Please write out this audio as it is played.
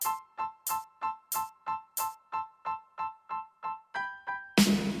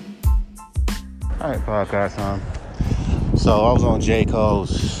All right, podcast on. So I was on J.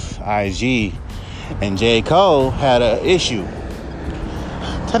 Cole's IG, and J. Cole had a issue,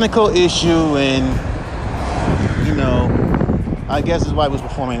 technical issue, and I guess his wife was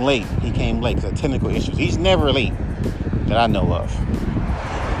performing late. He came late because of technical issues. He's never late that I know of.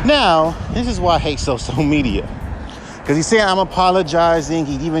 Now, this is why I hate social media, because he said I'm apologizing.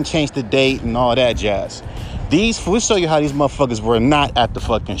 He even changed the date and all that jazz. We'll show you how these motherfuckers were not at the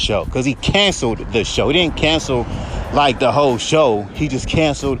fucking show, because he canceled the show. He didn't cancel like the whole show. He just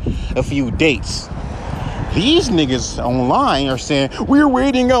canceled a few dates. These niggas online are saying, we're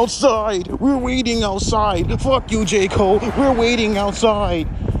waiting outside. We're waiting outside. Fuck you, J. Cole. We're waiting outside.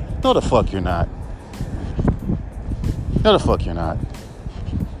 No, the fuck you're not. No, the fuck you're not.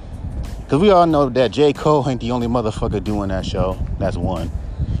 Because we all know that J. Cole ain't the only motherfucker doing that show. That's one.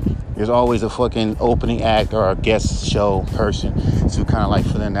 There's always a fucking opening act or a guest show person to kind of like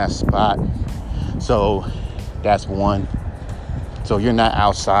fill in that spot. So that's one. So you're not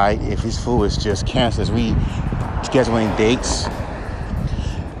outside. If his fool is just canceled, rescheduling dates.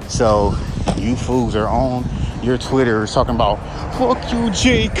 So you fools are on your Twitter talking about, fuck you,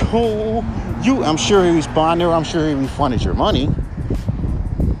 J. Cole. I'm sure he responded. I'm sure he refunded your money.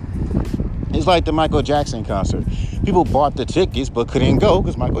 It's like the Michael Jackson concert. People bought the tickets but couldn't go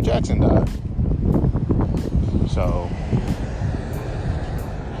because Michael Jackson died. So,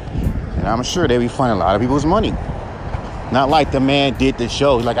 and I'm sure they refunded a lot of people's money. Not like the man did the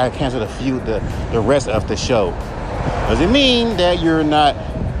show. Like, I canceled the rest of the show. Doesn't mean that you're not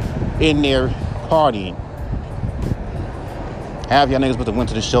in there partying. Half y'all niggas went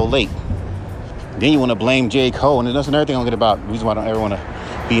to the show late. Then you want to blame J. Cole. And that's another thing I don't get about the reason why I don't ever want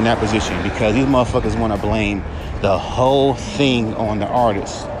to be in that position, because these motherfuckers want to blame the whole thing on the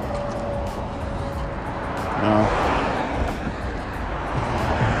artist.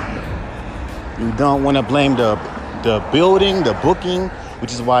 You don't want to blame the building, the booking,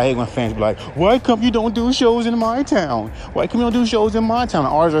 which is why I hate when fans be like, why come you don't do shows in my town? Why come you don't do shows in my town?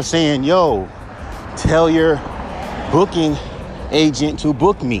 The artists are saying, yo, tell your booking agent to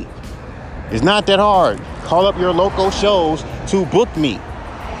book me. It's not that hard. Call up your local shows to book me.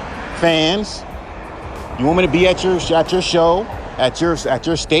 Fans, you want me to be at your show, at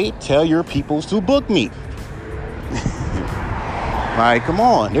your state? Tell your peoples to book me. Like, come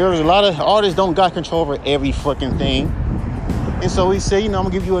on. There's a lot of artists don't got control over every fucking thing. And so he said, I'm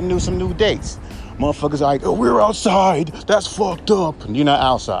gonna give you some new dates. Motherfuckers are like, oh, we're outside. That's fucked up. And you're not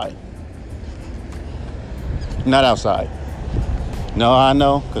outside. Not outside. No, I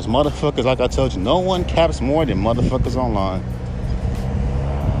know, because motherfuckers, like I told you, no one caps more than motherfuckers online.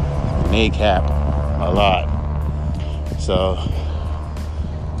 They cap a lot. So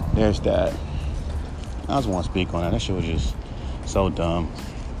there's that. I just want to speak on that. That shit was just so dumb.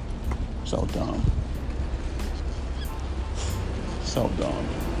 So dumb. So dumb.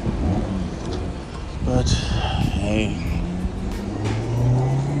 But hey,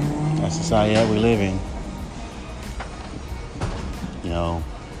 that's the society that we live in.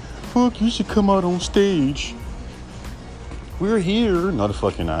 Fuck, you should come out on stage. We're here. No, the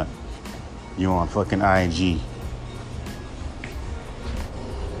fuck you're not. You on fucking IG.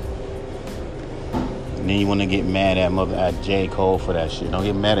 And then you want to get mad at J. Cole for that shit. Don't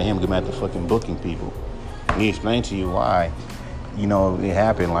get mad at him. Get mad at the fucking booking people. He explained to you why, it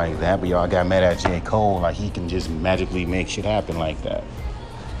happened like that. But y'all got mad at J. Cole like he can just magically make shit happen like that.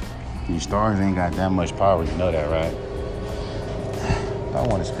 These stars ain't got that much power. You know that, right? I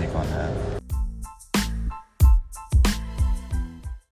want to speak on that.